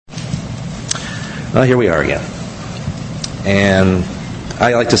Well, here we are again. And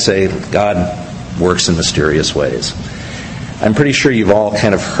I like to say God works in mysterious ways. I'm pretty sure you've all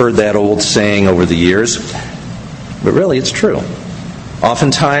kind of heard that old saying over the years, but really it's true.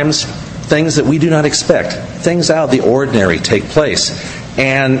 Oftentimes, things that we do not expect, things out of the ordinary take place.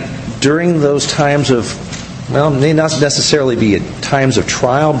 And during those times of, well, may not necessarily be times of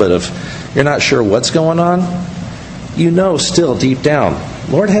trial, but if you're not sure what's going on, you know still deep down,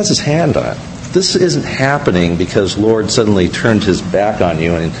 Lord has His hand on it. This isn't happening because Lord suddenly turned His back on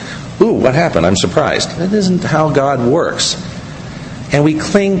you and, ooh, what happened? I'm surprised. That isn't how God works. And we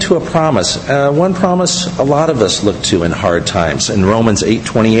cling to a promise. One promise a lot of us look to in hard times, in Romans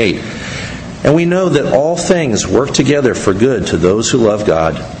 8:28. And we know that all things work together for good to those who love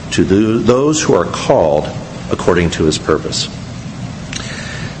God, to those who are called according to His purpose.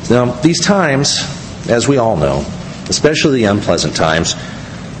 Now, these times, as we all know, especially the unpleasant times,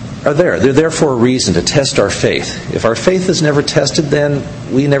 are there. They're there for a reason, to test our faith. If our faith is never tested, then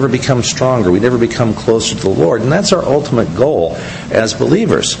we never become stronger. We never become closer to the Lord. And that's our ultimate goal as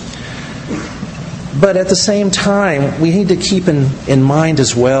believers. But at the same time, we need to keep in mind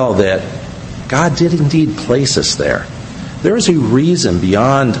as well that God did indeed place us there. There is a reason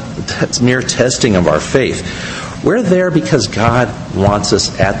beyond the mere testing of our faith. We're there because God wants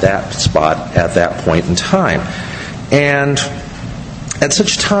us at that spot, at that point in time. And at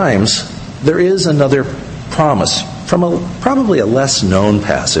such times, there is another promise from probably a less known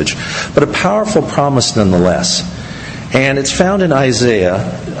passage, but a powerful promise nonetheless. And it's found in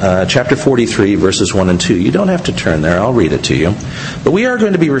Isaiah chapter 43, verses 1 and 2. You don't have to turn there. I'll read it to you. But we are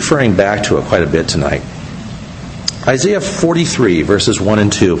going to be referring back to it quite a bit tonight. Isaiah 43, verses 1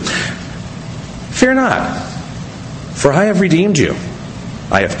 and 2. Fear not, for I have redeemed you.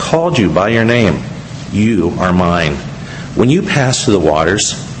 I have called you by your name. You are mine. When you pass through the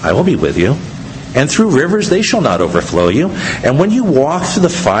waters, I will be with you. And through rivers, they shall not overflow you. And when you walk through the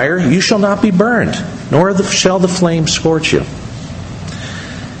fire, you shall not be burned, nor shall the flame scorch you.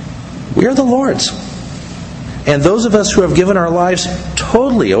 We are the Lord's. And those of us who have given our lives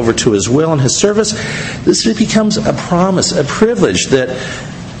totally over to His will and His service, this becomes a promise, a privilege that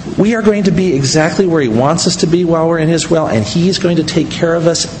we are going to be exactly where He wants us to be while we're in His will, and He's going to take care of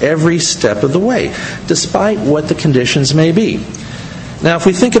us every step of the way, despite what the conditions may be. Now, if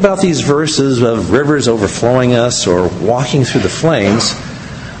we think about these verses of rivers overflowing us or walking through the flames,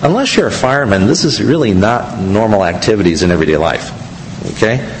 unless you're a fireman, this is really not normal activities in everyday life.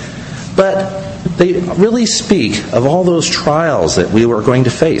 Okay? But they really speak of all those trials that we are going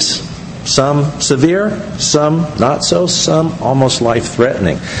to face. Some severe, some not so, some almost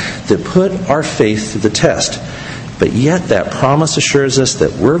life-threatening, that put our faith to the test. But yet that promise assures us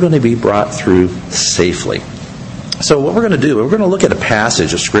that we're going to be brought through safely. So what we're going to do, we're going to look at a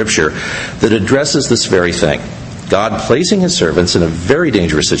passage of Scripture that addresses this very thing. God placing His servants in a very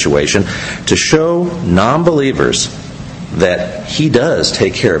dangerous situation to show non-believers that He does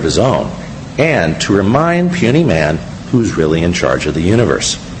take care of His own, and to remind puny man who's really in charge of the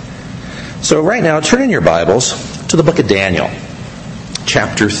universe. So right now, turn in your Bibles to the book of Daniel,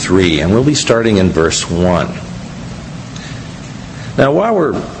 chapter 3, and we'll be starting in verse 1. Now,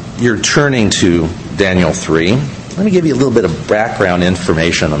 while you're turning to Daniel 3, let me give you a little bit of background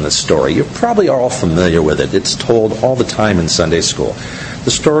information on this story. You're probably all familiar with it. It's told all the time in Sunday school.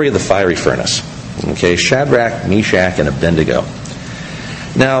 The story of the fiery furnace. Okay, Shadrach, Meshach, and Abednego.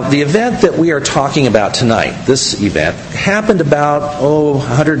 Now, the event that we are talking about tonight, this event, happened about,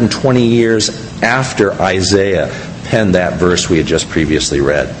 120 years after Isaiah penned that verse we had just previously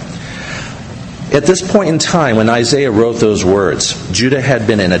read. At this point in time, when Isaiah wrote those words, Judah had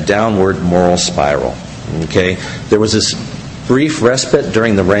been in a downward moral spiral. Okay, there was this brief respite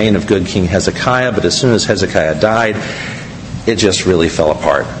during the reign of good King Hezekiah, but as soon as Hezekiah died, it just really fell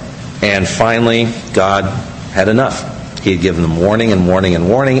apart. And finally, God had enough. He had given them warning and warning and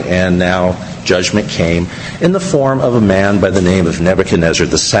warning, and now judgment came in the form of a man by the name of Nebuchadnezzar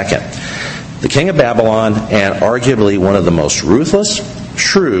II, the king of Babylon, and arguably one of the most ruthless,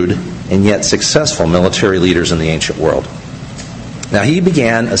 shrewd, and yet successful military leaders in the ancient world. Now, he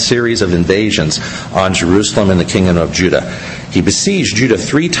began a series of invasions on Jerusalem and the kingdom of Judah. He besieged Judah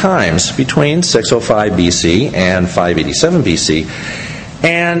 3 times between 605 BC and 587 BC,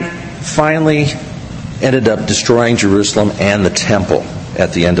 and finally ended up destroying Jerusalem and the temple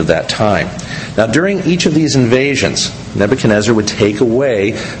at the end of that time. Now, during each of these invasions, Nebuchadnezzar would take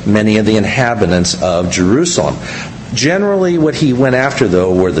away many of the inhabitants of Jerusalem. Generally, what he went after,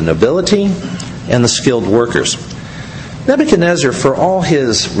 though, were the nobility and the skilled workers. Nebuchadnezzar, for all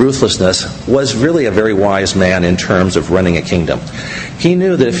his ruthlessness, was really a very wise man in terms of running a kingdom. He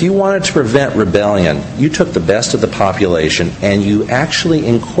knew that if you wanted to prevent rebellion, you took the best of the population and you actually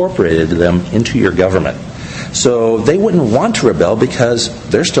incorporated them into your government. So they wouldn't want to rebel because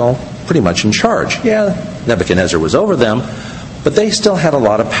they're still pretty much in charge. Yeah, Nebuchadnezzar was over them, but they still had a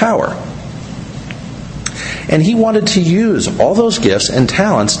lot of power. And he wanted to use all those gifts and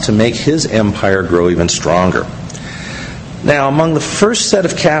talents to make his empire grow even stronger. Now, among the first set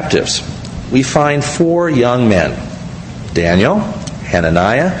of captives, we find 4 young men: Daniel,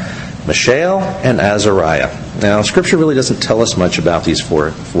 Hananiah, Mishael, and Azariah. Now, Scripture really doesn't tell us much about these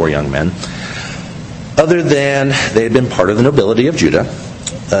four young men, other than they had been part of the nobility of Judah.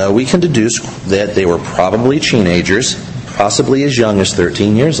 We can deduce that they were probably teenagers, possibly as young as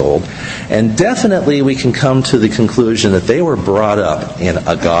 13 years old, and definitely we can come to the conclusion that they were brought up in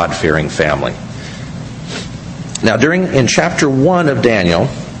a God-fearing family. Now, in chapter 1 of Daniel,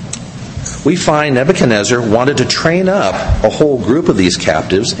 we find Nebuchadnezzar wanted to train up a whole group of these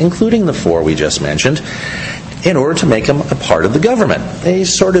captives, including the 4 we just mentioned, in order to make them a part of the government, a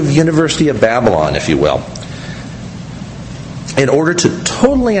sort of University of Babylon, if you will. In order to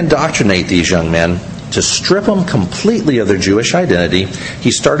totally indoctrinate these young men, to strip them completely of their Jewish identity, he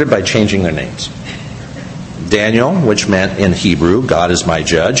started by changing their names. Daniel, which meant in Hebrew, God is my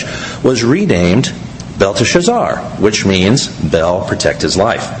judge, was renamed Belteshazzar, which means Bel, protect his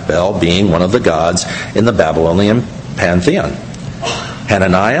life. Bel being one of the gods in the Babylonian pantheon.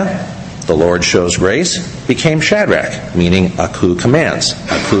 Hananiah, the Lord shows grace, became Shadrach, meaning Aku commands.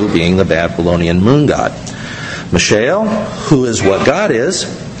 Aku being the Babylonian moon god. Mishael, who is what God is,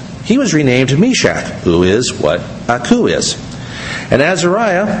 he was renamed Meshach, who is what Aku is. And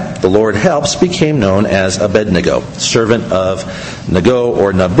Azariah, the Lord helps, became known as Abednego, servant of Nago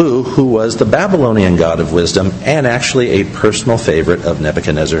or Nabu, who was the Babylonian god of wisdom and actually a personal favorite of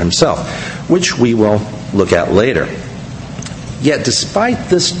Nebuchadnezzar himself, which we will look at later. Yet despite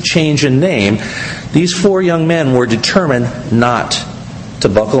this change in name, these 4 young men were determined not to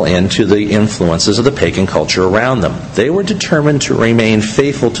buckle into the influences of the pagan culture around them. They were determined to remain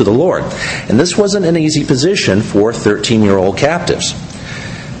faithful to the Lord. And this wasn't an easy position for 13-year-old captives.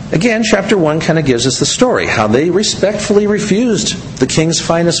 Again, chapter 1 kind of gives us the story, how they respectfully refused the king's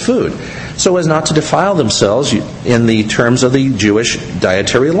finest food so as not to defile themselves in the terms of the Jewish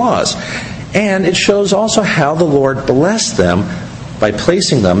dietary laws. And it shows also how the Lord blessed them by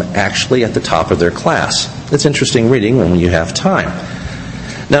placing them actually at the top of their class. It's interesting reading when you have time.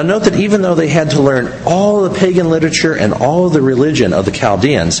 Now note that even though they had to learn all the pagan literature and all of the religion of the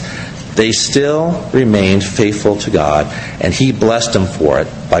Chaldeans, they still remained faithful to God, and He blessed them for it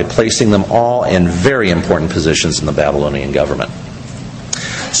by placing them all in very important positions in the Babylonian government.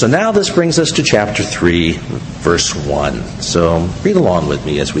 So now this brings us to chapter 3, verse 1. So read along with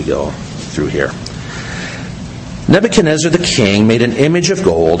me as we go through here. Nebuchadnezzar the king made an image of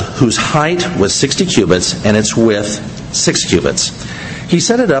gold whose height was 60 cubits and its width 6 cubits. He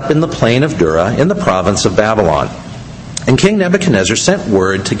set it up in the plain of Dura in the province of Babylon. And King Nebuchadnezzar sent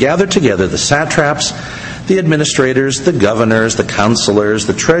word to gather together the satraps, the administrators, the governors, the counselors,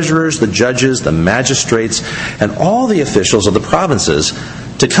 the treasurers, the judges, the magistrates, and all the officials of the provinces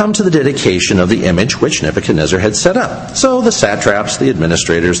to come to the dedication of the image which Nebuchadnezzar had set up. So the satraps, the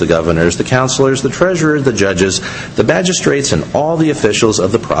administrators, the governors, the counselors, the treasurers, the judges, the magistrates, and all the officials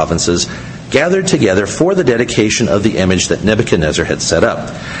of the provinces gathered together for the dedication of the image that Nebuchadnezzar had set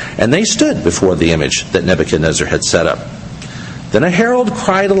up. And they stood before the image that Nebuchadnezzar had set up. Then a herald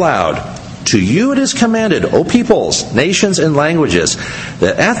cried aloud, "To you it is commanded, O peoples, nations, and languages,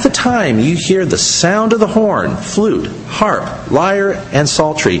 that at the time you hear the sound of the horn, flute, harp, lyre, and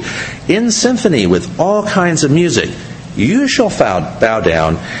psaltery, in symphony with all kinds of music, you shall bow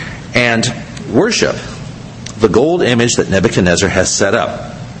down and worship the gold image that Nebuchadnezzar has set up.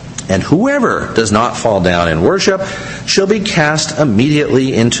 And whoever does not fall down and worship shall be cast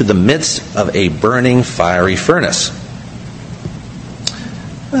immediately into the midst of a burning fiery furnace."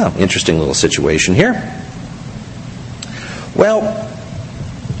 Well, interesting little situation here. Well,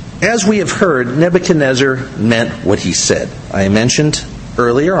 as we have heard, Nebuchadnezzar meant what he said. I mentioned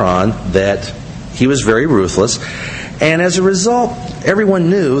earlier on that he was very ruthless, and as a result, everyone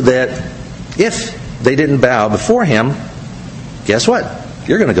knew that if they didn't bow before him, guess what?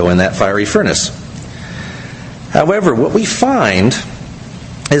 You're going to go in that fiery furnace. However, what we find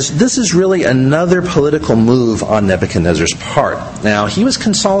is this is really another political move on Nebuchadnezzar's part. Now, he was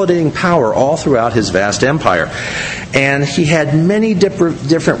consolidating power all throughout his vast empire. And he had many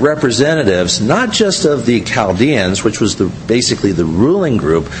different representatives, not just of the Chaldeans, which was basically the ruling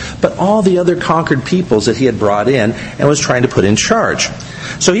group, but all the other conquered peoples that he had brought in and was trying to put in charge.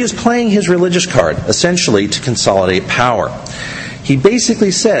 So he was playing his religious card, essentially to consolidate power. He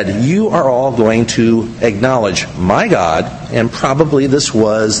basically said, you are all going to acknowledge my God, and probably this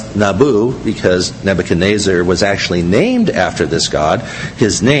was Nabu, because Nebuchadnezzar was actually named after this god.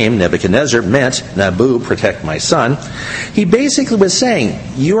 His name, Nebuchadnezzar, meant Nabu, protect my son. He basically was saying,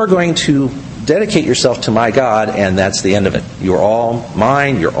 you are going to dedicate yourself to my God, and that's the end of it. You're all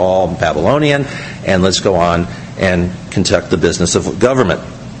mine, you're all Babylonian, and let's go on and conduct the business of government.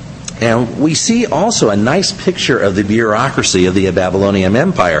 And we see also a nice picture of the bureaucracy of the Babylonian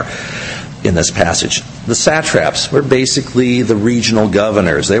Empire in this passage. The satraps were basically the regional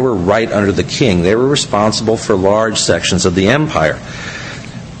governors. They were right under the king. They were responsible for large sections of the empire.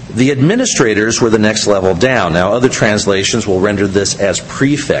 The administrators were the next level down. Now, other translations will render this as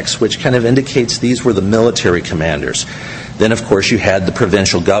prefects, which kind of indicates these were the military commanders. Then, of course, you had the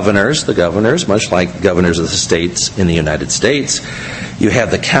provincial governors, much like governors of the states in the United States. You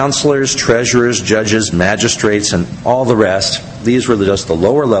have the counselors, treasurers, judges, magistrates, and all the rest. These were just the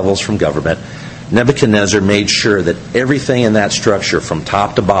lower levels from government. Nebuchadnezzar made sure that everything in that structure, from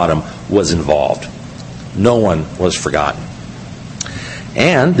top to bottom, was involved. No one was forgotten.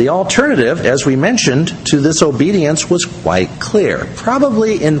 And the alternative, as we mentioned, to this obedience was quite clear.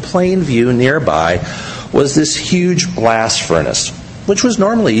 Probably in plain view nearby was this huge blast furnace, which was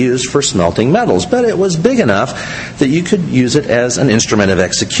normally used for smelting metals, but it was big enough that you could use it as an instrument of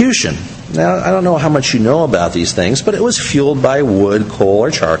execution. Now, I don't know how much you know about these things, but it was fueled by wood, coal,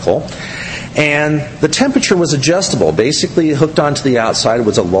 or charcoal. And the temperature was adjustable. Basically, hooked onto the outside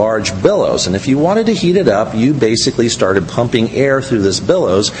was a large bellows. And if you wanted to heat it up, you basically started pumping air through this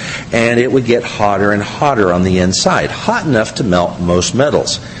bellows, and it would get hotter and hotter on the inside, hot enough to melt most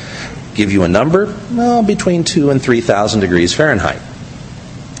metals. Give you a number? Well, between 2,000 and 3,000 degrees Fahrenheit.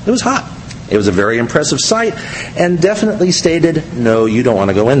 It was hot. It was a very impressive sight, and definitely stated, no, you don't want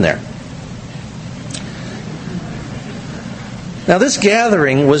to go in there. Now, this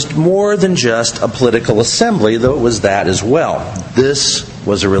gathering was more than just a political assembly, though it was that as well. This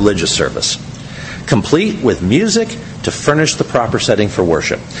was a religious service, complete with music to furnish the proper setting for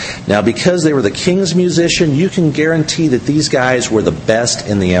worship. Now, because they were the king's musician, you can guarantee that these guys were the best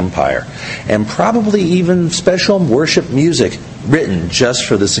in the empire, and probably even special worship music written just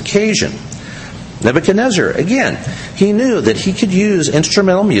for this occasion. Nebuchadnezzar, again, he knew that he could use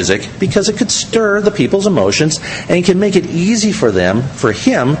instrumental music because it could stir the people's emotions and he could make it easy for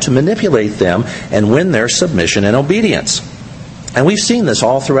him to manipulate them and win their submission and obedience. And we've seen this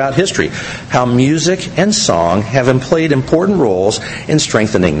all throughout history, how music and song have played important roles in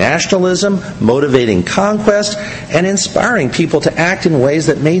strengthening nationalism, motivating conquest, and inspiring people to act in ways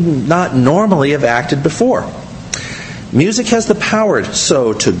that may not normally have acted before. Music has the power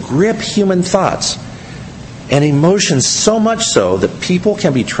to grip human thoughts and emotions, so much so that people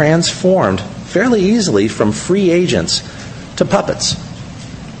can be transformed fairly easily from free agents to puppets.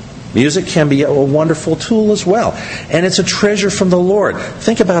 Music can be a wonderful tool as well, and it's a treasure from the Lord.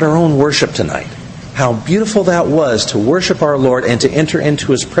 Think about our own worship tonight. How beautiful that was to worship our Lord and to enter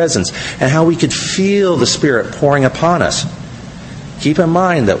into His presence, and how we could feel the Spirit pouring upon us. Keep in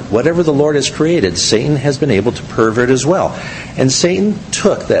mind that whatever the Lord has created, Satan has been able to pervert as well. And Satan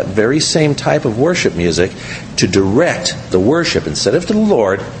took that very same type of worship music to direct the worship, instead of to the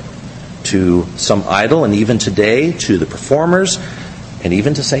Lord, to some idol, and even today to the performers, and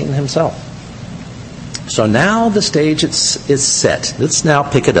even to Satan himself. So now the stage is set. Let's now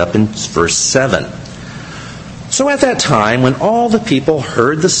pick it up in verse 7. So at that time, when all the people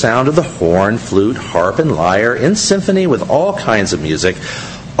heard the sound of the horn, flute, harp, and lyre in symphony with all kinds of music,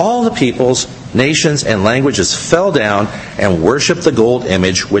 all the peoples, nations, and languages fell down and worshipped the gold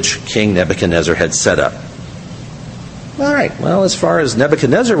image which King Nebuchadnezzar had set up. All right, well, as far as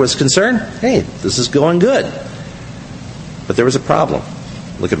Nebuchadnezzar was concerned, hey, this is going good. But there was a problem.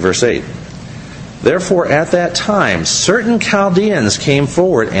 Look at verse 8. Therefore, at that time, certain Chaldeans came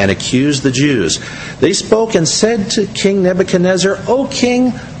forward and accused the Jews. They spoke and said to King Nebuchadnezzar, O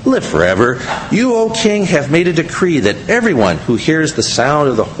king, live forever. You, O king, have made a decree that everyone who hears the sound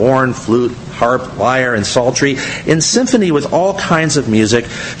of the horn, flute, harp, lyre, and psaltery, in symphony with all kinds of music,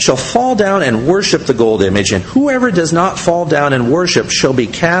 shall fall down and worship the gold image, and whoever does not fall down and worship shall be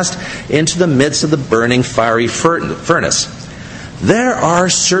cast into the midst of the burning fiery furnace. There are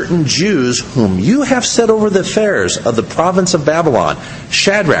certain Jews whom you have set over the affairs of the province of Babylon,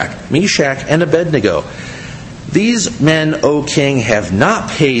 Shadrach, Meshach, and Abednego. These men, O king, have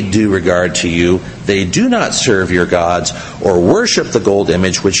not paid due regard to you. They do not serve your gods or worship the gold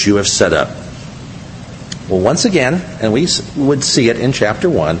image which you have set up. Well, once again, and we would see it in chapter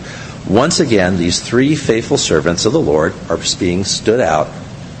 1, once again, these three faithful servants of the Lord are being stood out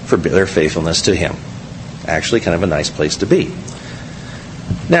for their faithfulness to Him. Actually, kind of a nice place to be.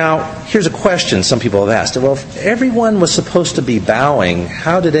 Now, here's a question some people have asked. Well, if everyone was supposed to be bowing,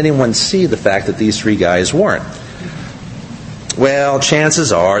 how did anyone see the fact that these three guys weren't? Well,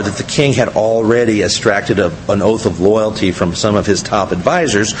 chances are that the king had already extracted an oath of loyalty from some of his top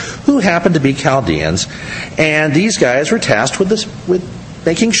advisors who happened to be Chaldeans, and these guys were tasked with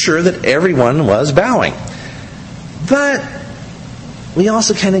making sure that everyone was bowing. But we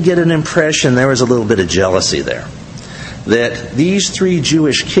also kind of get an impression there was a little bit of jealousy there. That these three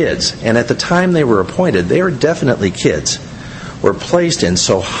Jewish kids, and at the time they were appointed, they were definitely kids, were placed in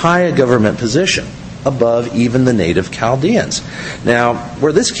so high a government position, above even the native Chaldeans. Now,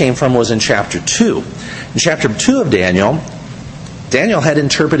 where this came from was in chapter 2. In chapter 2 of Daniel had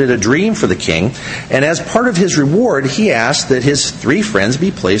interpreted a dream for the king, and as part of his reward, he asked that his three friends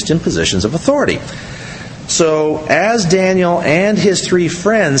be placed in positions of authority. So, as Daniel and his three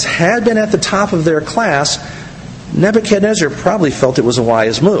friends had been at the top of their class, Nebuchadnezzar probably felt it was a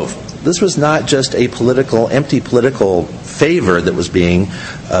wise move. This was not just a empty political favor that was being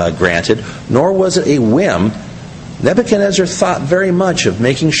granted, nor was it a whim. Nebuchadnezzar thought very much of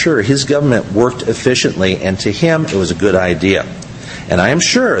making sure his government worked efficiently, and to him it was a good idea. And I am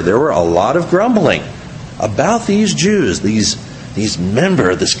sure there were a lot of grumbling about these Jews, these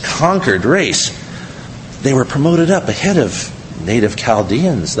members of this conquered race. They were promoted up ahead of native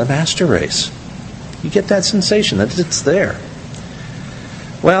Chaldeans, the master race. You get that sensation that it's there.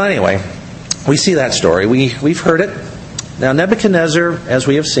 Well, anyway, we see that story. We've heard it. Now, Nebuchadnezzar, as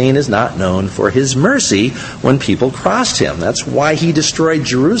we have seen, is not known for his mercy when people crossed him. That's why he destroyed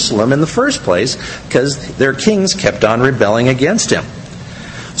Jerusalem in the first place, because their kings kept on rebelling against him.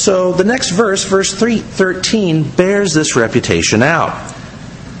 So the next verse 13, bears this reputation out.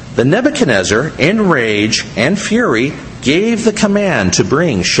 Then Nebuchadnezzar, in rage and fury, gave the command to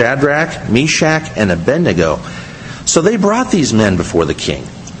bring Shadrach, Meshach, and Abednego. So they brought these men before the king.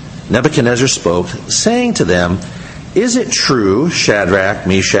 Nebuchadnezzar spoke, saying to them, "Is it true, Shadrach,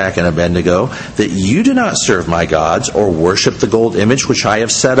 Meshach, and Abednego, that you do not serve my gods or worship the gold image which I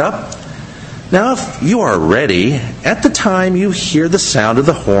have set up? Now if you are ready, at the time you hear the sound of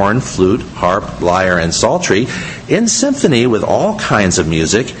the horn, flute, harp, lyre, and psaltery, in symphony with all kinds of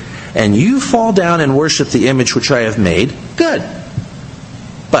music, and you fall down and worship the image which I have made, good.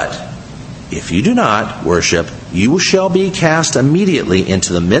 But if you do not worship, you shall be cast immediately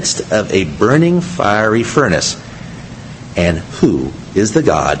into the midst of a burning fiery furnace. And who is the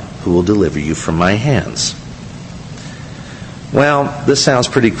God who will deliver you from my hands?" Well, this sounds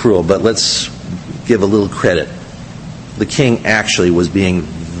pretty cruel, but let's give a little credit. The king actually was being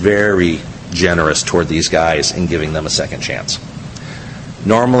very generous toward these guys in giving them a second chance.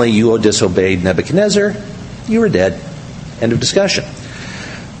 Normally, you disobeyed Nebuchadnezzar, you were dead. End of discussion.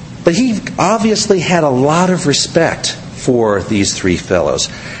 But he obviously had a lot of respect for these three fellows.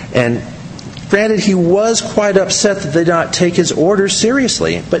 And granted, he was quite upset that they did not take his orders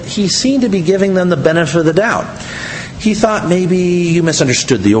seriously, but he seemed to be giving them the benefit of the doubt. He thought maybe you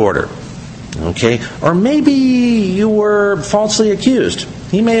misunderstood the order. Okay? Or maybe you were falsely accused.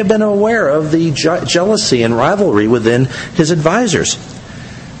 He may have been aware of the jealousy and rivalry within his advisors.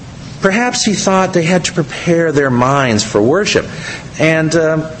 Perhaps he thought they had to prepare their minds for worship. And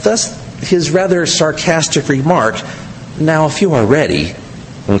thus his rather sarcastic remark, "Now if you are ready,"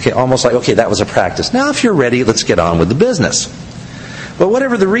 okay, almost like, okay, that was a practice. "Now if you're ready, let's get on with the business." But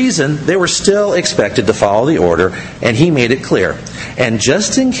whatever the reason, they were still expected to follow the order, and he made it clear. And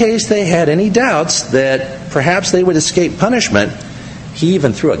just in case they had any doubts that perhaps they would escape punishment, he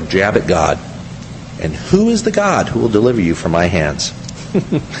even threw a jab at God. "And who is the God who will deliver you from my hands?"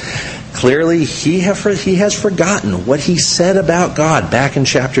 Clearly, he has forgotten what he said about God back in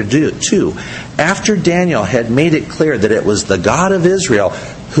chapter 2, after Daniel had made it clear that it was the God of Israel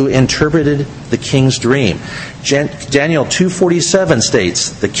who interpreted the king's dream. Daniel 2:47 states,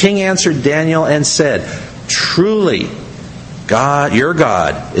 "The king answered Daniel and said, 'Truly, God, your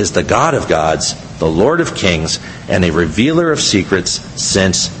God is the God of gods, the Lord of kings, and a revealer of secrets,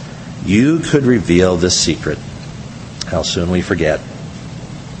 since you could reveal this secret.'" How soon we forget.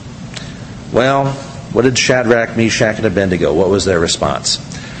 Well, what did Shadrach, Meshach, and Abednego, what was their response?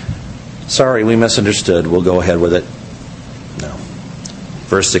 "Sorry, we misunderstood. We'll go ahead with it." No.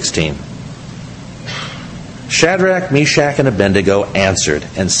 Verse 16. "Shadrach, Meshach, and Abednego answered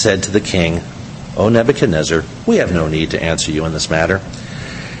and said to the king, 'O Nebuchadnezzar, we have no need to answer you in this matter.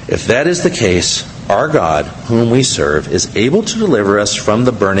 If that is the case, our God, whom we serve, is able to deliver us from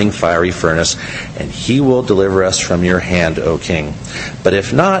the burning fiery furnace, and he will deliver us from your hand, O king. But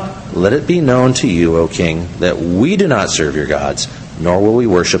if not, let it be known to you, O king, that we do not serve your gods, nor will we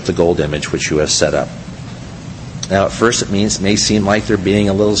worship the gold image which you have set up.'" Now, at first, it may seem like they're being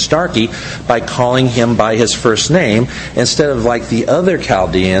a little snarky by calling him by his first name instead of like the other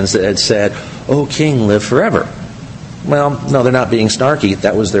Chaldeans that had said, "O king, live forever." Well, no, they're not being snarky.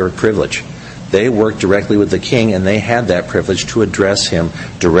 That was their privilege. They worked directly with the king, and they had that privilege to address him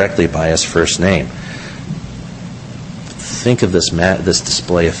directly by his first name. Think of this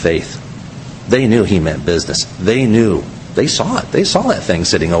display of faith. They knew he meant business. They knew. They saw it. They saw that thing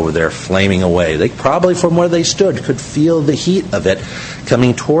sitting over there flaming away. They probably, from where they stood, could feel the heat of it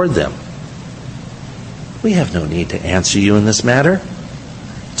coming toward them. We have no need to answer you in this matter.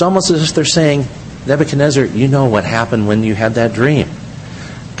 It's almost as if they're saying, Nebuchadnezzar, you know what happened when you had that dream.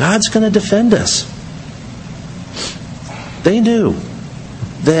 God's going to defend us. They knew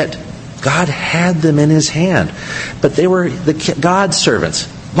that God had them in his hand. But they were God's servants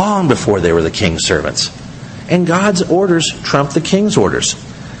long before they were the king's servants. And God's orders trumped the king's orders.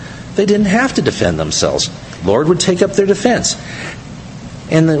 They didn't have to defend themselves. The Lord would take up their defense.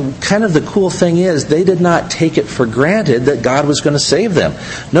 And the cool thing is, they did not take it for granted that God was going to save them.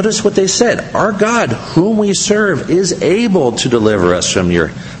 Notice what they said. Our God, whom we serve, is able to deliver us from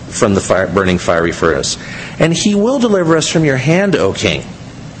the burning fiery furnace. And he will deliver us from your hand, O king.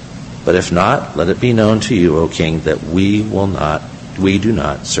 But if not, let it be known to you, O king, that we do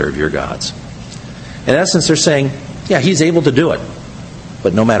not serve your gods. In essence, they're saying, yeah, he's able to do it.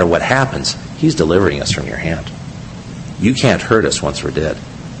 But no matter what happens, he's delivering us from your hand. You can't hurt us once we're dead.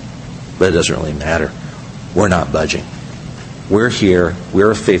 But it doesn't really matter. We're not budging. We're here.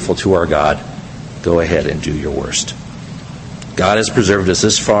 We're faithful to our God. Go ahead and do your worst. God has preserved us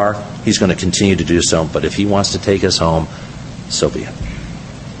this far. He's going to continue to do so. But if he wants to take us home, so be it.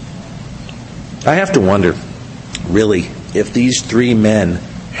 I have to wonder, really, if these three men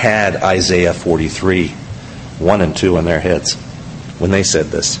had Isaiah 43, 1 and 2 in their heads when they said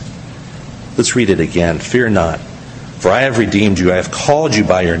this. Let's read it again. Fear not, for I have redeemed you. I have called you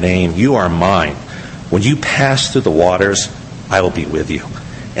by your name. You are mine. When you pass through the waters, I will be with you.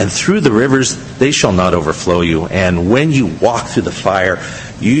 And through the rivers, they shall not overflow you. And when you walk through the fire,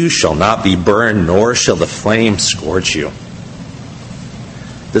 you shall not be burned, nor shall the flame scorch you.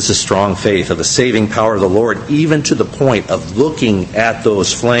 This is strong faith of the saving power of the Lord, even to the point of looking at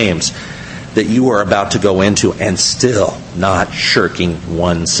those flames that you are about to go into and still not shirking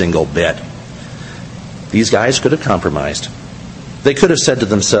one single bit. These guys could have compromised. They could have said to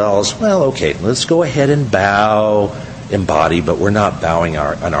themselves, well, okay, let's go ahead and bow in body, but we're not bowing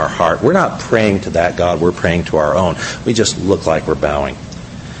on our heart. We're not praying to that God. We're praying to our own. We just look like we're bowing.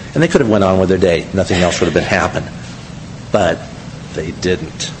 And they could have went on with their day. Nothing else would have been happened. But they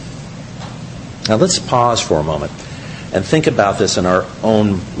didn't. Now let's pause for a moment and think about this in our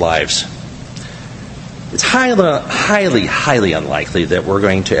own lives. It's highly, highly unlikely that we're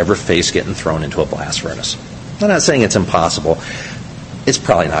going to ever face getting thrown into a blast furnace. I'm not saying it's impossible. It's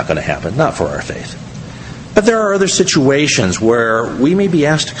probably not going to happen, not for our faith. But there are other situations where we may be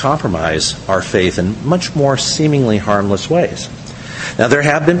asked to compromise our faith in much more seemingly harmless ways. Now there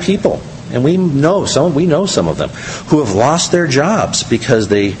have been people, and we know some of them, who have lost their jobs because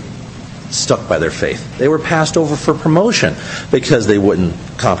they stuck by their faith. They were passed over for promotion because they wouldn't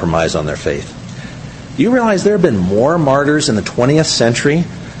compromise on their faith. Do you realize there have been more martyrs in the 20th century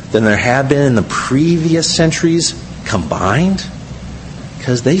than there have been in the previous centuries combined?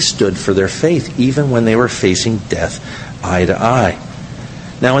 Because they stood for their faith even when they were facing death eye to eye.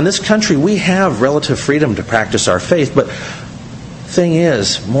 Now in this country we have relative freedom to practice our faith, but the thing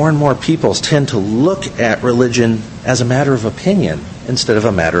is, more and more people tend to look at religion as a matter of opinion instead of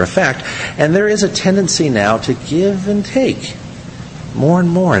a matter of fact. And there is a tendency now to give and take more and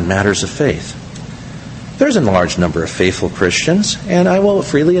more in matters of faith. There's a large number of faithful Christians, and I will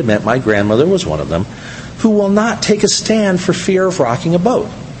freely admit my grandmother was one of them, who will not take a stand for fear of rocking a boat.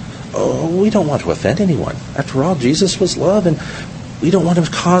 Oh, we don't want to offend anyone. After all, Jesus was love, and we don't want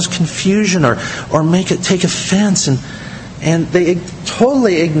to cause confusion or take offense. And they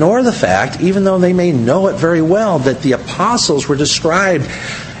totally ignore the fact, even though they may know it very well, that the apostles were described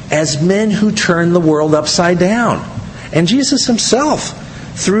as men who turned the world upside down. And Jesus himself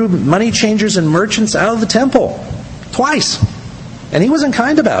threw money changers and merchants out of the temple twice. And he wasn't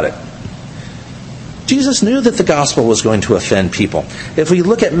kind about it. Jesus knew that the gospel was going to offend people. If we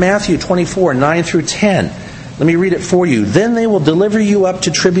look at Matthew 24, 9 through 10, let me read it for you. Then they will deliver you up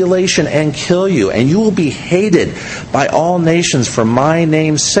to tribulation and kill you, and you will be hated by all nations for my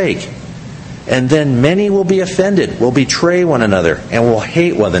name's sake. And then many will be offended, will betray one another, and will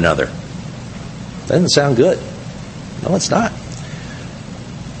hate one another. Doesn't sound good. No, it's not.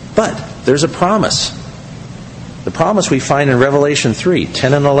 But there's a promise. The promise we find in Revelation 3,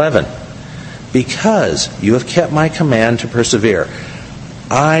 10 and 11. Because you have kept my command to persevere,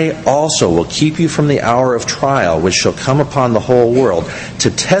 I also will keep you from the hour of trial which shall come upon the whole world to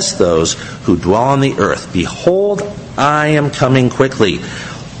test those who dwell on the earth. Behold, I am coming quickly.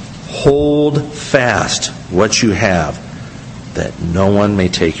 Hold fast what you have, that no one may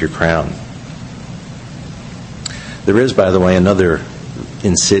take your crown. There is, by the way, another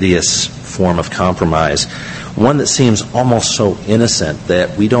insidious form of compromise, one that seems almost so innocent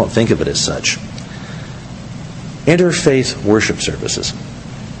that we don't think of it as such. Interfaith worship services.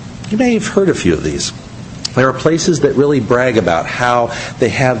 You may have heard a few of these. There are places that really brag about how they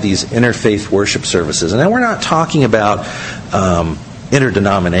have these interfaith worship services. And now we're not talking about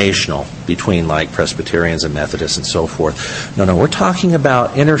interdenominational between like Presbyterians and Methodists and so forth. No, we're talking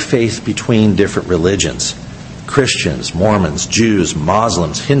about interfaith between different religions. Christians, Mormons, Jews,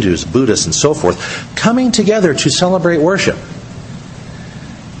 Muslims, Hindus, Buddhists, and so forth, coming together to celebrate worship.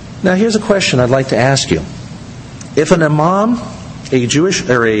 Now here's a question I'd like to ask you. If an imam, a Jewish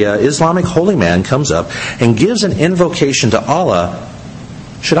or a Islamic holy man comes up and gives an invocation to Allah,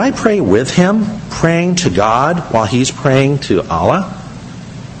 should I pray with him, praying to God while he's praying to Allah?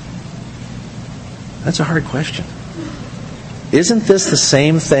 That's a hard question. Isn't this the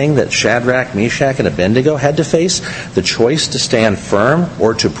same thing that Shadrach, Meshach, and Abednego had to face? The choice to stand firm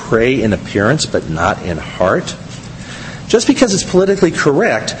or to pray in appearance but not in heart? Just because it's politically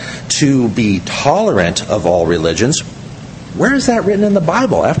correct to be tolerant of all religions, where is that written in the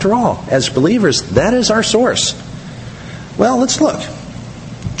Bible? After all, as believers, that is our source. Well, let's look.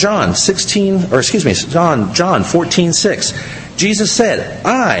 John 14:6. Jesus said,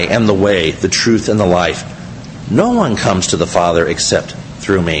 I am the way, the truth, and the life. No one comes to the Father except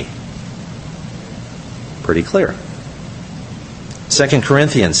through me. Pretty clear. 2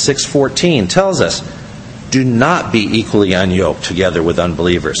 Corinthians 6:14 tells us, do not be equally unyoked together with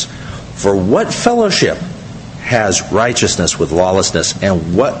unbelievers. For what fellowship has righteousness with lawlessness,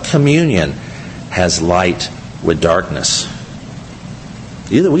 and what communion has light with darkness?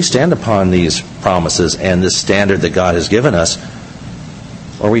 Either we stand upon these promises and this standard that God has given us,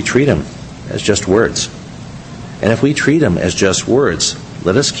 or we treat them as just words. And if we treat them as just words,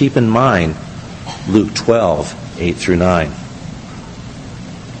 let us keep in mind Luke 12:8-9.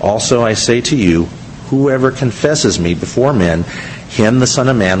 Also I say to you, whoever confesses me before men, him the Son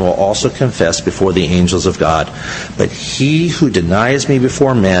of Man will also confess before the angels of God. But he who denies me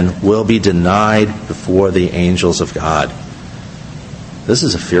before men will be denied before the angels of God. This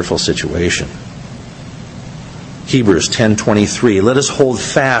is a fearful situation. Hebrews 10:23, let us hold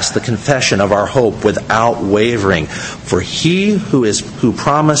fast the confession of our hope without wavering, for he who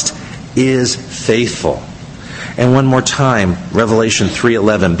promised is faithful. And one more time, Revelation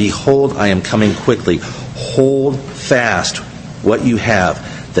 3:11, behold, I am coming quickly. Hold fast what you have,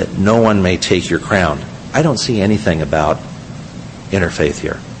 that no one may take your crown. I don't see anything about interfaith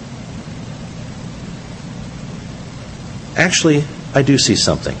here. Actually, I do see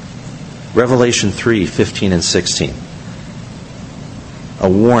something. Revelation 3:15 and 16. A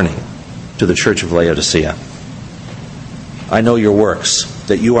warning to the church of Laodicea. I know your works,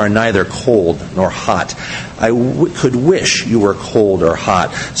 that you are neither cold nor hot. I could wish you were cold or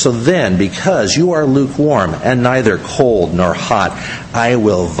hot. So then, because you are lukewarm and neither cold nor hot, I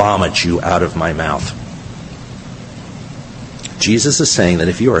will vomit you out of my mouth. Jesus is saying that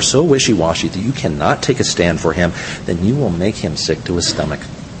if you are so wishy-washy that you cannot take a stand for him, then you will make him sick to his stomach.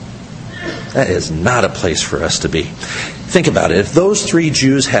 That is not a place for us to be. Think about it. If those three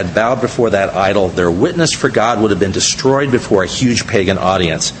Jews had bowed before that idol, their witness for God would have been destroyed before a huge pagan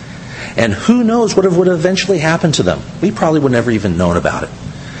audience. And who knows what would eventually happen to them? We probably would never even known about it.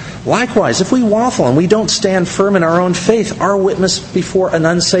 Likewise, if we waffle and we don't stand firm in our own faith, our witness before an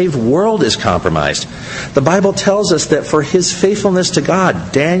unsaved world is compromised. The Bible tells us that for his faithfulness to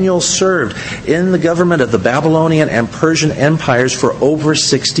God, Daniel served in the government of the Babylonian and Persian empires for over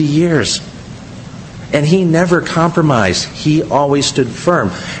 60 years. And he never compromised. He always stood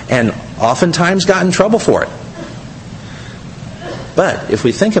firm and oftentimes got in trouble for it. But if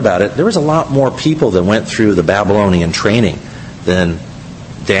we think about it, there was a lot more people that went through the Babylonian training than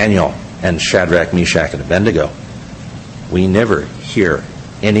Daniel and Shadrach, Meshach, and Abednego. We never hear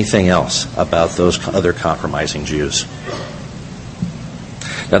anything else about those other compromising Jews.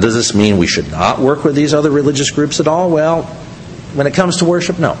 Now, does this mean we should not work with these other religious groups at all? Well, when it comes to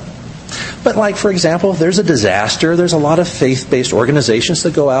worship, no. But like, for example, if there's a disaster, there's a lot of faith-based organizations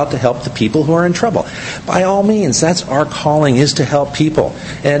that go out to help the people who are in trouble. By all means, that's our calling, is to help people.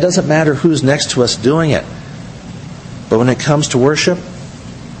 And it doesn't matter who's next to us doing it. But when it comes to worship,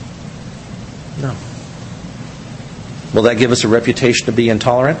 no. Will that give us a reputation to be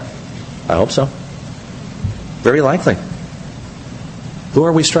intolerant? I hope so. Very likely. Who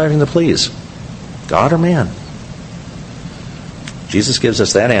are we striving to please? God or man? Jesus gives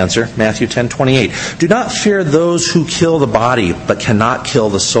us that answer. Matthew 10:28. Do not fear those who kill the body, but cannot kill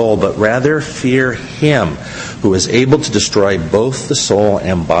the soul, but rather fear him who is able to destroy both the soul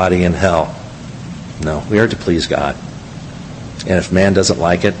and body in hell. No, we are to please God. And if man doesn't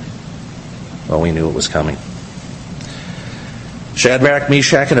like it, well, we knew it was coming. Shadrach,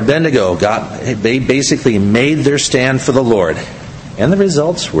 Meshach, and Abednego they basically made their stand for the Lord. And the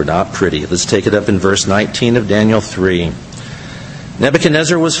results were not pretty. Let's take it up in verse 19 of Daniel 3.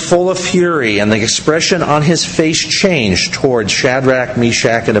 Nebuchadnezzar was full of fury, and the expression on his face changed towards Shadrach,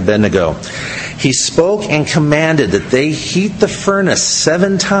 Meshach, and Abednego. He spoke and commanded that they heat the furnace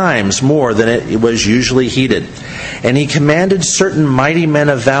 7 times more than it was usually heated. And he commanded certain mighty men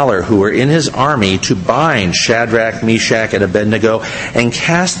of valor who were in his army to bind Shadrach, Meshach, and Abednego and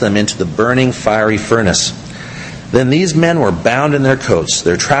cast them into the burning fiery furnace. Then these men were bound in their coats,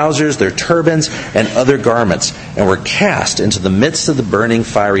 their trousers, their turbans, and other garments, and were cast into the midst of the burning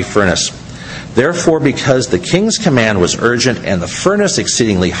fiery furnace. Therefore, because the king's command was urgent and the furnace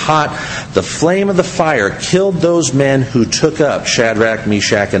exceedingly hot, the flame of the fire killed those men who took up Shadrach,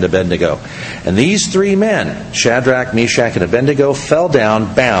 Meshach, and Abednego. And these 3 men, Shadrach, Meshach, and Abednego, fell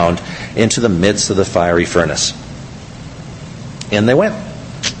down bound into the midst of the fiery furnace. In they went.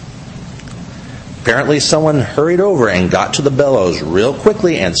 Apparently someone hurried over and got to the bellows real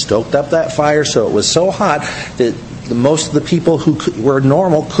quickly and stoked up that fire so it was so hot that most of the people who were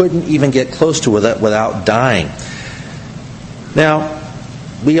normal couldn't even get close to it without dying. Now,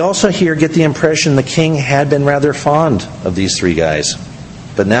 we also here get the impression the king had been rather fond of these 3 guys.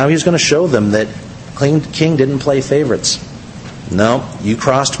 But now he's going to show them that king didn't play favorites. No, you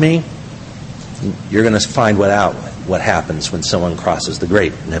crossed me, you're going to find what happens when someone crosses the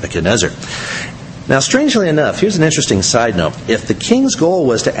great Nebuchadnezzar. Now, strangely enough, here's an interesting side note. If the king's goal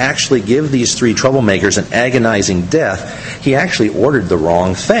was to actually give these 3 troublemakers an agonizing death, he actually ordered the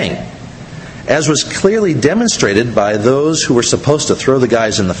wrong thing. As was clearly demonstrated by those who were supposed to throw the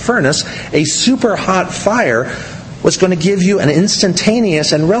guys in the furnace, a super hot fire was going to give you an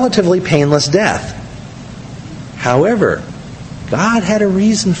instantaneous and relatively painless death. However, God had a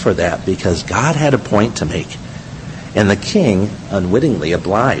reason for that because God had a point to make. And the king unwittingly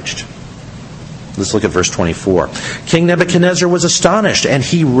obliged. Let's look at verse 24. King Nebuchadnezzar was astonished, and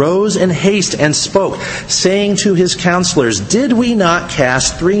he rose in haste and spoke, saying to his counselors, "Did we not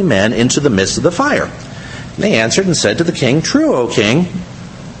cast 3 men into the midst of the fire?" And they answered and said to the king, "True, O king."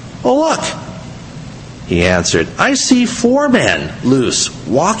 "Oh, look," he answered, "I see 4 men loose,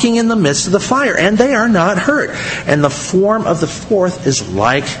 walking in the midst of the fire, and they are not hurt. And the form of the 4th is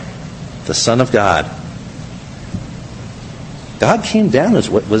like the Son of God." God came down and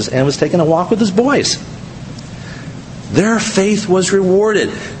was taking a walk with his boys. Their faith was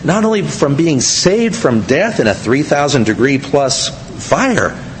rewarded, not only from being saved from death in a 3,000 degree plus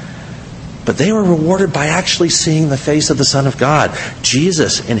fire, but they were rewarded by actually seeing the face of the Son of God,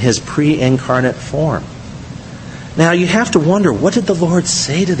 Jesus in his pre-incarnate form. Now you have to wonder, what did the Lord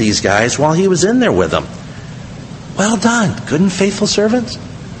say to these guys while he was in there with them? "Well done, good and faithful servants.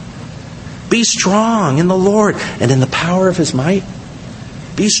 Be strong in the Lord and in the power of his might.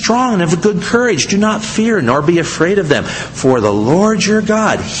 Be strong and of good courage. Do not fear nor be afraid of them. For the Lord your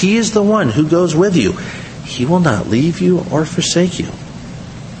God, he is the one who goes with you. He will not leave you or forsake you."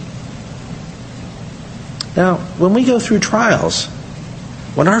 Now, when we go through trials,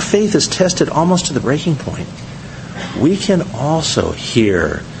 when our faith is tested almost to the breaking point, we can also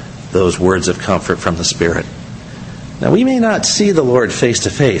hear those words of comfort from the Spirit. Now, we may not see the Lord face to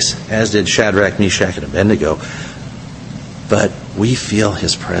face, as did Shadrach, Meshach, and Abednego, but we feel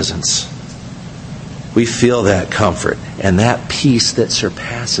his presence. We feel that comfort and that peace that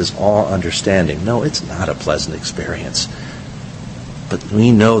surpasses all understanding. No, it's not a pleasant experience. But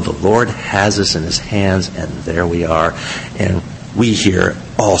we know the Lord has us in his hands, and there we are. And we hear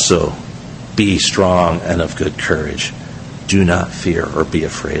also, "Be strong and of good courage. Do not fear or be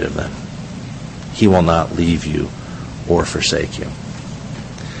afraid of them. He will not leave you or forsake you."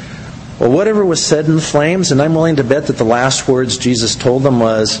 Well, whatever was said in the flames, and I'm willing to bet that the last words Jesus told them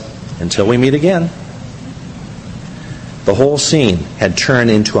was, "Until we meet again." The whole scene had turned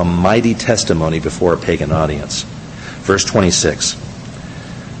into a mighty testimony before a pagan audience. Verse 26.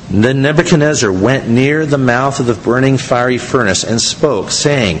 Then Nebuchadnezzar went near the mouth of the burning fiery furnace and spoke,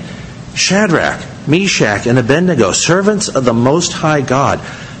 saying, "Shadrach, Meshach, and Abednego, servants of the Most High God,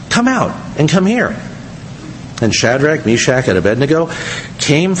 come out and come here." And Shadrach, Meshach, and Abednego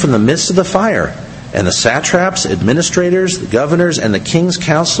came from the midst of the fire. And the satraps, administrators, the governors, and the king's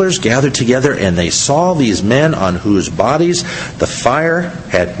counselors gathered together, and they saw these men on whose bodies the fire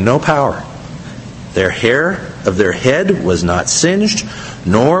had no power. Their hair of their head was not singed,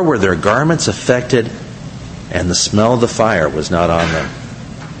 nor were their garments affected, and the smell of the fire was not on them.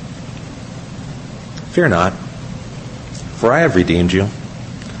 Fear not, for I have redeemed you.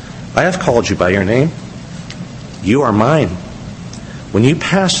 I have called you by your name. You are mine. When you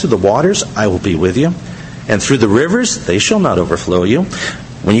pass through the waters, I will be with you. And through the rivers, they shall not overflow you.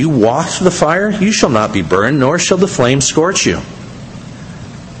 When you walk through the fire, you shall not be burned, nor shall the flame scorch you.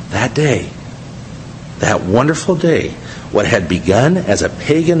 That day, that wonderful day, what had begun as a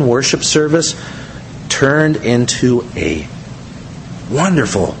pagan worship service turned into a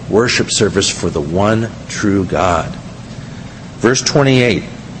wonderful worship service for the one true God. Verse 28.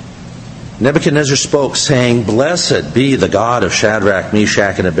 Nebuchadnezzar spoke, saying, Blessed be the God of Shadrach,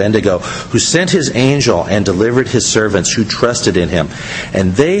 Meshach, and Abednego, who sent his angel and delivered his servants who trusted in him.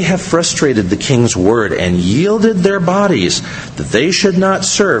 And they have frustrated the king's word and yielded their bodies, that they should not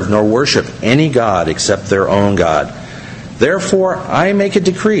serve nor worship any god except their own God. Therefore I make a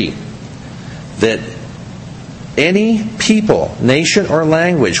decree that any people, nation, or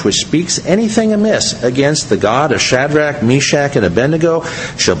language which speaks anything amiss against the God of Shadrach, Meshach, and Abednego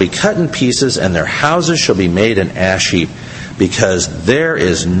shall be cut in pieces, and their houses shall be made an ash heap, because there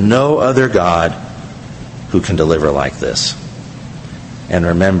is no other God who can deliver like this. And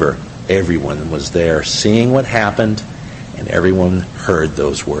remember, everyone was there seeing what happened, and everyone heard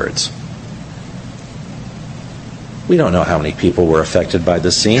those words. We don't know how many people were affected by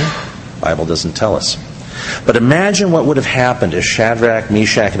this scene. The Bible doesn't tell us. But imagine what would have happened if Shadrach,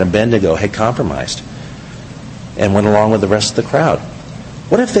 Meshach, and Abednego had compromised and went along with the rest of the crowd.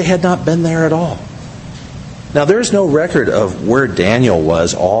 What if they had not been there at all? Now, there is no record of where Daniel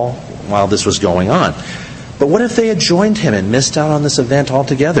was all while this was going on. But what if they had joined him and missed out on this event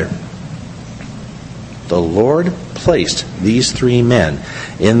altogether? The Lord placed these three men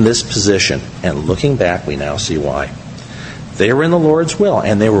in this position, and looking back, we now see why. They were in the Lord's will,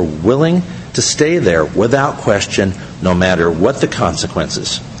 and they were willing to stay there without question, no matter what the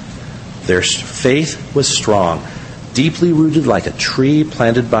consequences. Their faith was strong, deeply rooted like a tree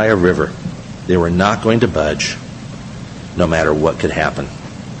planted by a river. They were not going to budge, no matter what could happen.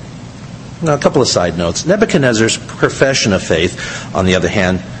 Now, a couple of side notes. Nebuchadnezzar's profession of faith, on the other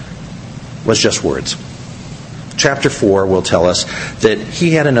hand, was just words. Chapter 4 will tell us that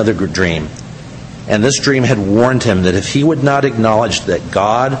he had another dream. And this dream had warned him that if he would not acknowledge that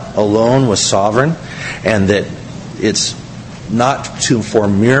God alone was sovereign, and that it's not for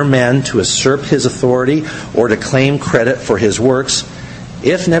mere men to usurp his authority or to claim credit for his works,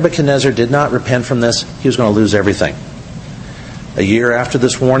 if Nebuchadnezzar did not repent from this, he was going to lose everything. A year after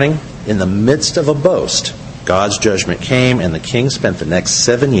this warning, in the midst of a boast, God's judgment came, and the king spent the next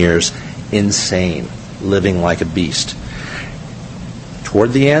 7 years insane, living like a beast.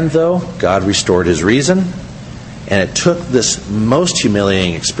 Toward the end, though, God restored his reason, and it took this most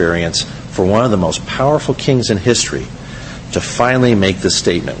humiliating experience for one of the most powerful kings in history to finally make this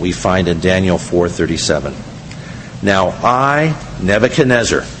statement we find in Daniel 4:37. Now I,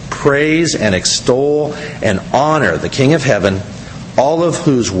 Nebuchadnezzar, praise and extol and honor the King of heaven, all of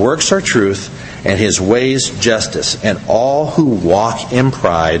whose works are truth and his ways justice, and all who walk in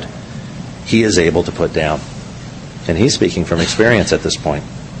pride he is able to put down. And he's speaking from experience at this point.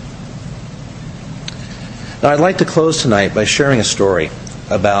 Now, I'd like to close tonight by sharing a story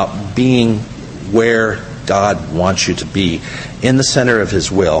about being where God wants you to be, in the center of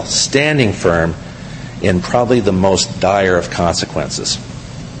his will, standing firm in probably the most dire of consequences.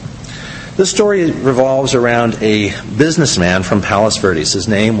 This story revolves around a businessman from Palos Verdes. His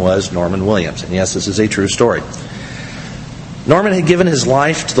name was Norman Williams. And yes, this is a true story. Norman had given his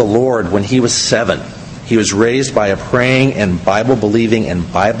life to the Lord when he was 7. He was raised by a praying and Bible-believing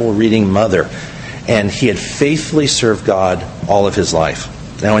and Bible-reading mother, and he had faithfully served God all of his life.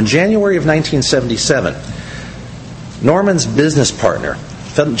 Now, in January of 1977, Norman's business partner,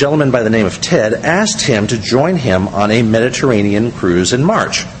 a gentleman by the name of Ted, asked him to join him on a Mediterranean cruise in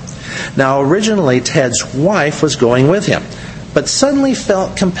March. Now, originally, Ted's wife was going with him, but suddenly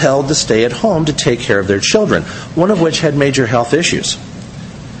felt compelled to stay at home to take care of their children, one of which had major health issues.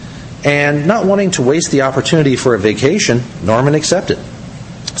 And not wanting to waste the opportunity for a vacation, Norman accepted.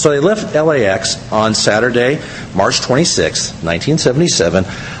 So they left LAX on Saturday, March 26, 1977,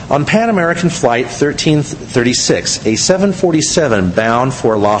 on Pan American Flight 1336, a 747 bound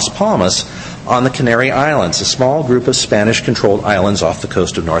for Las Palmas on the Canary Islands, a small group of Spanish-controlled islands off the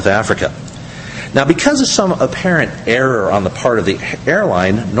coast of North Africa. Now, because of some apparent error on the part of the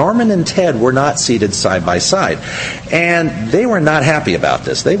airline, Norman and Ted were not seated side by side. And they were not happy about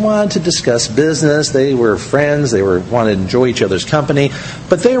this. They wanted to discuss business. They were friends. They wanted to enjoy each other's company.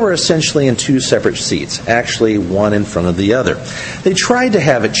 But they were essentially in two separate seats, actually one in front of the other. They tried to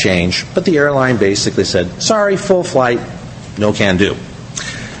have it change, but the airline basically said, sorry, full flight, no can do.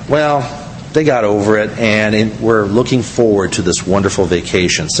 Well, they got over it, and were looking forward to this wonderful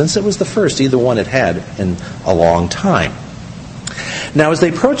vacation, since it was the first either one had had in a long time. Now, as they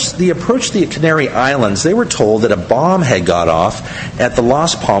approached the Canary Islands, they were told that a bomb had got off at the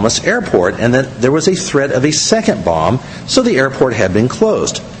Las Palmas airport, and that there was a threat of a second bomb, so the airport had been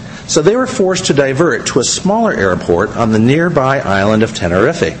closed. So they were forced to divert to a smaller airport on the nearby island of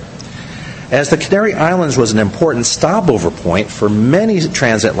Tenerife. As the Canary Islands was an important stopover point for many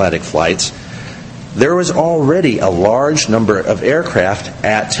transatlantic flights, there was already a large number of aircraft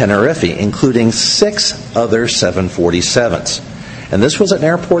at Tenerife, including 6 other 747s. And this was an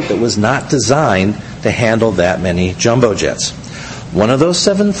airport that was not designed to handle that many jumbo jets. One of those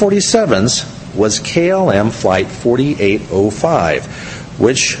 747s was KLM Flight 4805,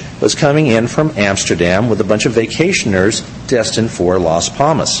 which was coming in from Amsterdam with a bunch of vacationers destined for Las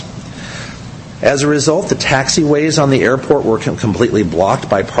Palmas. As a result, the taxiways on the airport were completely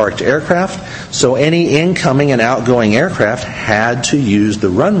blocked by parked aircraft, so any incoming and outgoing aircraft had to use the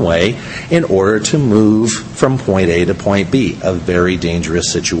runway in order to move from point A to point B, a very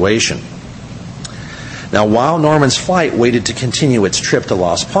dangerous situation. Now, while Norman's flight waited to continue its trip to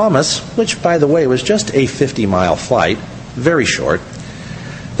Las Palmas, which, by the way, was just a 50-mile flight, very short,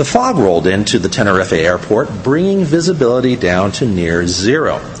 the fog rolled into the Tenerife airport, bringing visibility down to near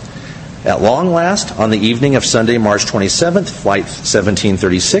zero. At long last, on the evening of Sunday, March 27th, Flight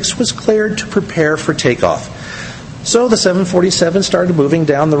 1736 was cleared to prepare for takeoff. So the 747 started moving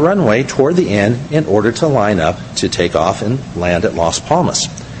down the runway toward the end in order to line up to take off and land at Las Palmas.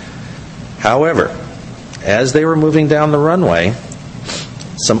 However, as they were moving down the runway,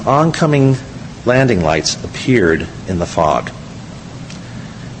 some oncoming landing lights appeared in the fog.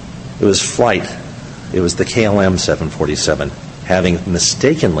 It was the KLM 747. Having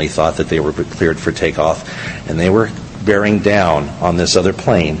mistakenly thought that they were cleared for takeoff, and they were bearing down on this other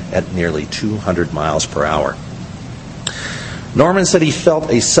plane at nearly 200 miles per hour. Norman said he felt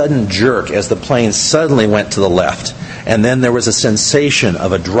a sudden jerk as the plane suddenly went to the left, and then there was a sensation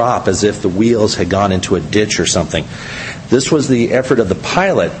of a drop as if the wheels had gone into a ditch or something. This was the effort of the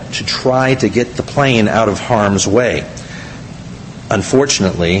pilot to try to get the plane out of harm's way.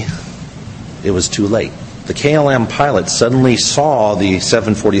 Unfortunately, it was too late. The KLM pilot suddenly saw the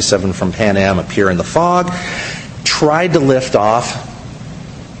 747 from Pan Am appear in the fog, tried to lift off.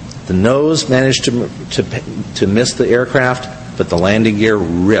 The nose managed to miss the aircraft, but the landing gear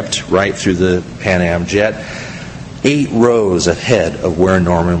ripped right through the Pan Am jet, 8 rows ahead of where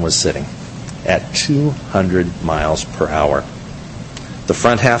Norman was sitting, at 200 miles per hour. The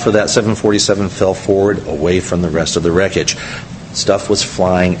front half of that 747 fell forward away from the rest of the wreckage. Stuff was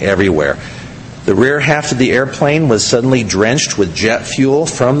flying everywhere. The rear half of the airplane was suddenly drenched with jet fuel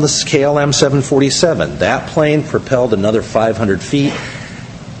from the KLM 747. That plane propelled another 500 feet,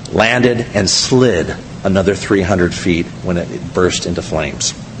 landed, and slid another 300 feet when it burst into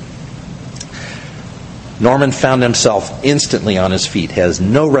flames. Norman found himself instantly on his feet, has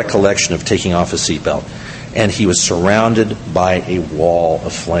no recollection of taking off his seatbelt, and he was surrounded by a wall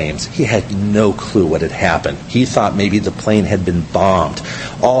of flames. He had no clue what had happened. He thought maybe the plane had been bombed.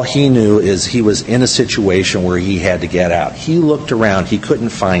 All he knew is he was in a situation where he had to get out. He looked around. He couldn't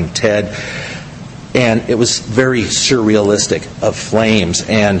find Ted. And it was very surrealistic of flames.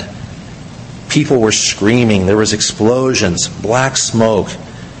 And people were screaming. There was explosions, black smoke,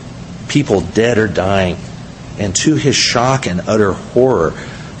 people dead or dying. And to his shock and utter horror,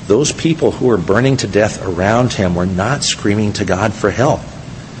 those people who were burning to death around him were not screaming to God for help.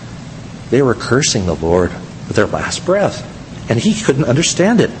 They were cursing the Lord with their last breath. And he couldn't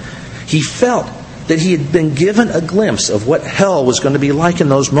understand it. He felt that he had been given a glimpse of what hell was going to be like in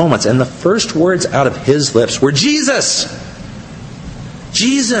those moments. And the first words out of his lips were, "Jesus!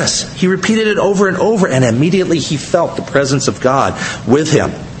 Jesus!" He repeated it over and over, and immediately he felt the presence of God with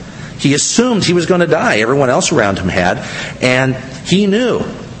him. He assumed he was going to die. Everyone else around him had. And he knew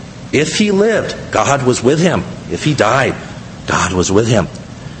if he lived, God was with him. If he died, God was with him.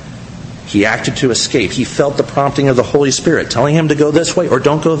 He acted to escape. He felt the prompting of the Holy Spirit telling him to go this way or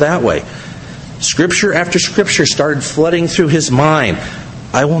don't go that way. Scripture after scripture started flooding through his mind.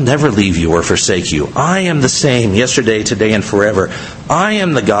 I will never leave you or forsake you. I am the same yesterday, today, and forever. I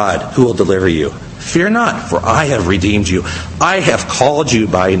am the God who will deliver you. Fear not, for I have redeemed you. I have called you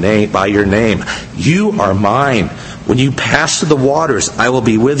by your name. You are mine. When you pass through the waters, I will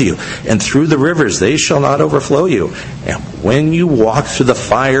be with you. And through the rivers, they shall not overflow you. And when you walk through the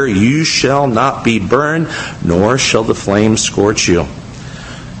fire, you shall not be burned, nor shall the flames scorch you.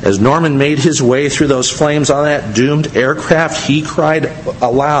 As Norman made his way through those flames on that doomed aircraft, he cried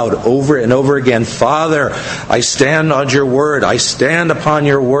aloud over and over again, Father, I stand on your word. I stand upon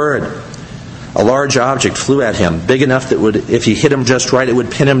your word. A large object flew at him, big enough that if he hit him just right, it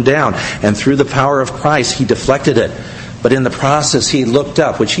would pin him down. And through the power of Christ, he deflected it. But in the process, he looked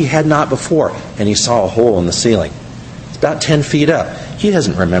up, which he had not before, and he saw a hole in the ceiling. It's about 10 feet up. He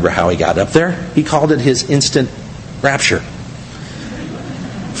doesn't remember how he got up there. He called it his instant rapture.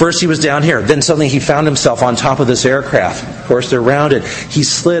 First he was down here. Then suddenly he found himself on top of this aircraft. Of course, they're rounded. He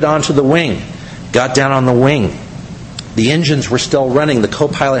slid onto the wing, got down on the wing. The engines were still running. The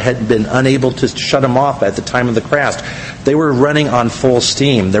co-pilot had been unable to shut them off at the time of the crash. They were running on full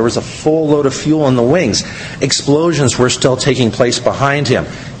steam. There was a full load of fuel in the wings. Explosions were still taking place behind him.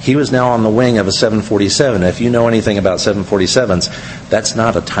 He was now on the wing of a 747. If you know anything about 747s, that's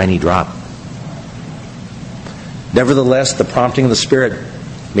not a tiny drop. Nevertheless, the prompting of the Spirit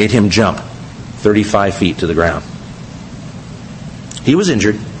made him jump 35 feet to the ground. He was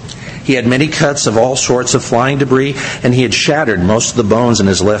injured. He had many cuts of all sorts of flying debris, and he had shattered most of the bones in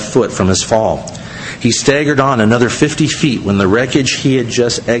his left foot from his fall. He staggered on another 50 feet when the wreckage he had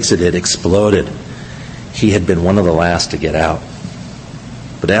just exited exploded. He had been one of the last to get out.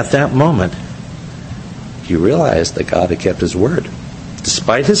 But at that moment, he realized that God had kept his word.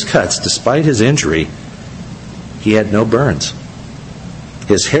 Despite his cuts, despite his injury, he had no burns.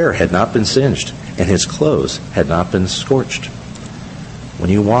 His hair had not been singed, and his clothes had not been scorched. When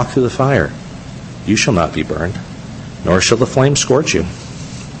you walk through the fire, you shall not be burned, nor shall the flame scorch you.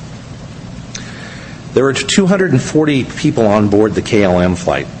 There were 240 people on board the KLM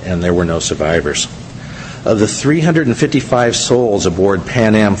flight, and there were no survivors. Of the 355 souls aboard the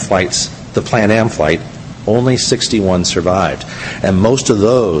Pan Am flight, only 61 survived, and most of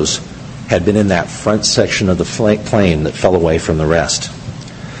those had been in that front section of the plane that fell away from the rest.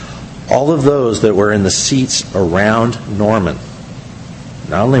 All of those that were in the seats around Norman,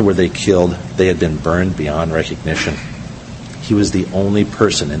 not only were they killed, they had been burned beyond recognition. He was the only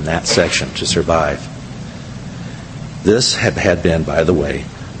person in that section to survive. This had been, by the way,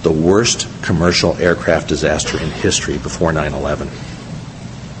 the worst commercial aircraft disaster in history before 9/11.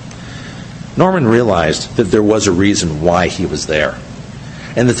 Norman realized that there was a reason why he was there,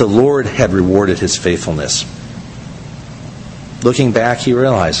 and that the Lord had rewarded his faithfulness. Looking back, he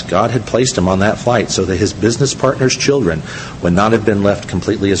realized God had placed him on that flight so that his business partner's children would not have been left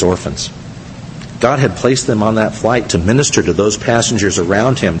completely as orphans. God had placed them on that flight to minister to those passengers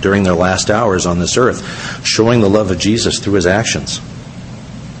around him during their last hours on this earth, showing the love of Jesus through his actions.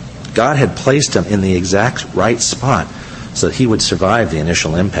 God had placed him in the exact right spot so that he would survive the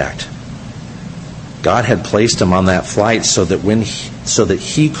initial impact. God had placed him on that flight so that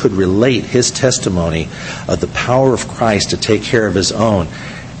he could relate his testimony of the power of Christ to take care of his own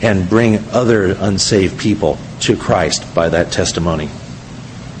and bring other unsaved people to Christ by that testimony.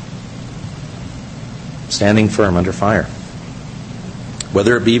 Standing firm under fire.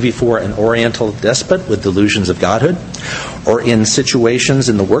 Whether it be before an Oriental despot with delusions of godhood, or in situations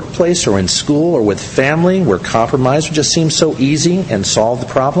in the workplace or in school or with family where compromise would just seem so easy and solve the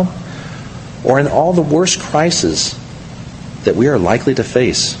problem, or in all the worst crises that we are likely to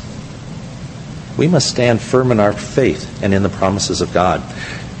face, we must stand firm in our faith and in the promises of God.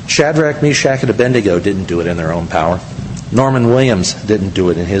 Shadrach, Meshach, and Abednego didn't do it in their own power. Norman Williams didn't do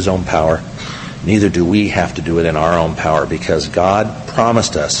it in his own power. Neither do we have to do it in our own power, because God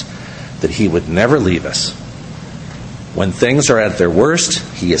promised us that he would never leave us. When things are at their worst,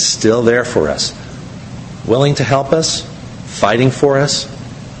 he is still there for us, willing to help us, fighting for us,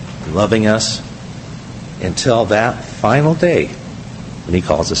 loving us, until that final day when he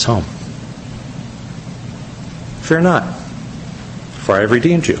calls us home. Fear not, for I have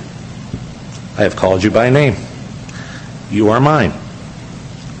redeemed you. I have called you by name. You are mine.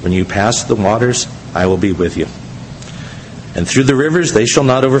 When you pass the waters, I will be with you. And through the rivers, they shall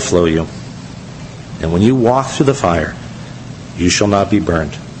not overflow you. And when you walk through the fire, you shall not be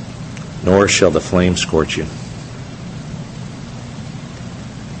burned, nor shall the flame scorch you.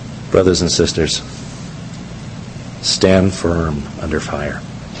 Brothers and sisters, stand firm under fire.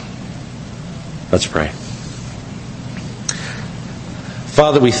 Let's pray.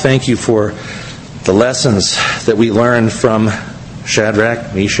 Father, we thank you for the lessons that we learned from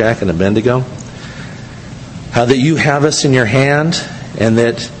Shadrach, Meshach, and Abednego. How that you have us in your hand, and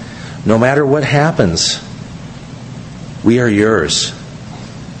that No matter what happens, we are yours.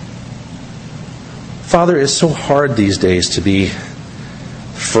 Father, it's so hard these days to be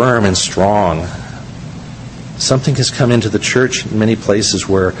firm and strong. Something has come into the church in many places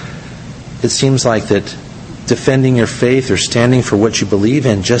where it seems like that defending your faith or standing for what you believe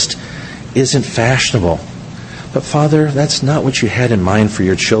in just isn't fashionable. But Father, that's not what you had in mind for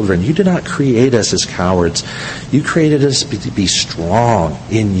your children. You did not create us as cowards. You created us to be strong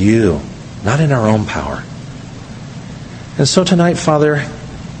in you, not in our own power. And so tonight, Father,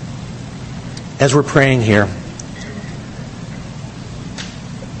 as we're praying here,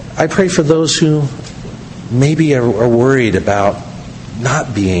 I pray for those who maybe are worried about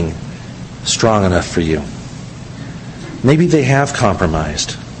not being strong enough for you. Maybe they have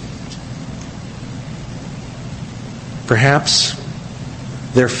compromised. Perhaps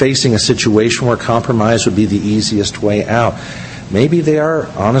they're facing a situation where compromise would be the easiest way out. Maybe they are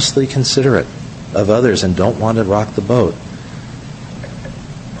honestly considerate of others and don't want to rock the boat.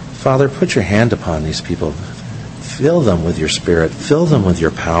 Father, put your hand upon these people. Fill them with your Spirit. Fill them with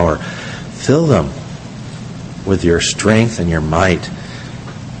your power. Fill them with your strength and your might.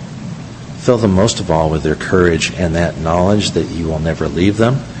 Fill them most of all with their courage and that knowledge that you will never leave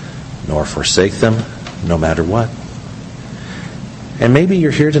them nor forsake them, no matter what. And maybe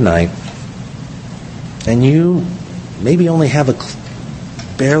you're here tonight and you maybe only have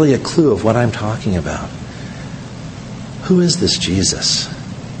barely a clue of what I'm talking about. Who is this Jesus?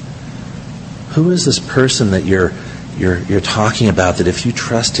 Who is this person that you're talking about, that if you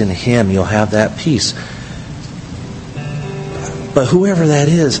trust in Him, you'll have that peace? But whoever that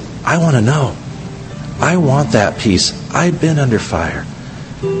is, I want to know. I want that peace. I've been under fire.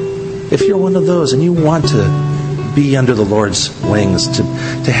 If you're one of those and you want to be under the Lord's wings, to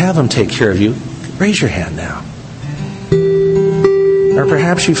have Him take care of you, raise your hand now. Or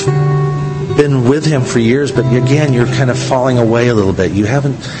perhaps you've been with Him for years, but again, you're kind of falling away a little bit.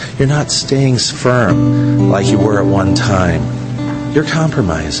 You're not staying firm like you were at one time. You're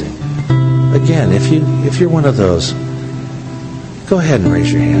compromising. Again, if you're one of those, go ahead and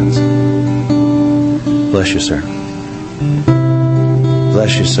raise your hands. Bless you, sir.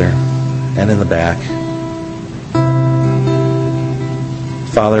 Bless you, sir. And in the back.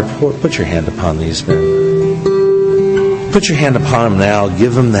 Father, put your hand upon these men. Put your hand upon them now.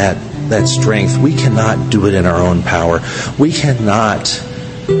 Give them that strength. We cannot do it in our own power. We cannot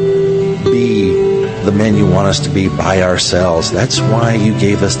be the men you want us to be by ourselves. That's why you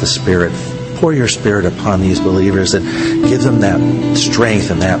gave us the Spirit. Pour your Spirit upon these believers and give them that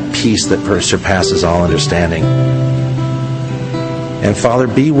strength and that peace that surpasses all understanding. And Father,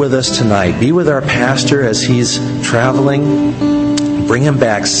 be with us tonight. Be with our pastor as he's traveling. Bring him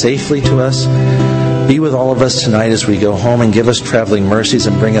back safely to us. Be with all of us tonight as we go home, and give us traveling mercies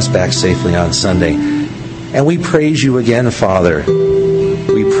and bring us back safely on Sunday. And we praise you again, Father.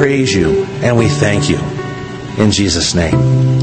 We praise you and we thank you. In Jesus' name.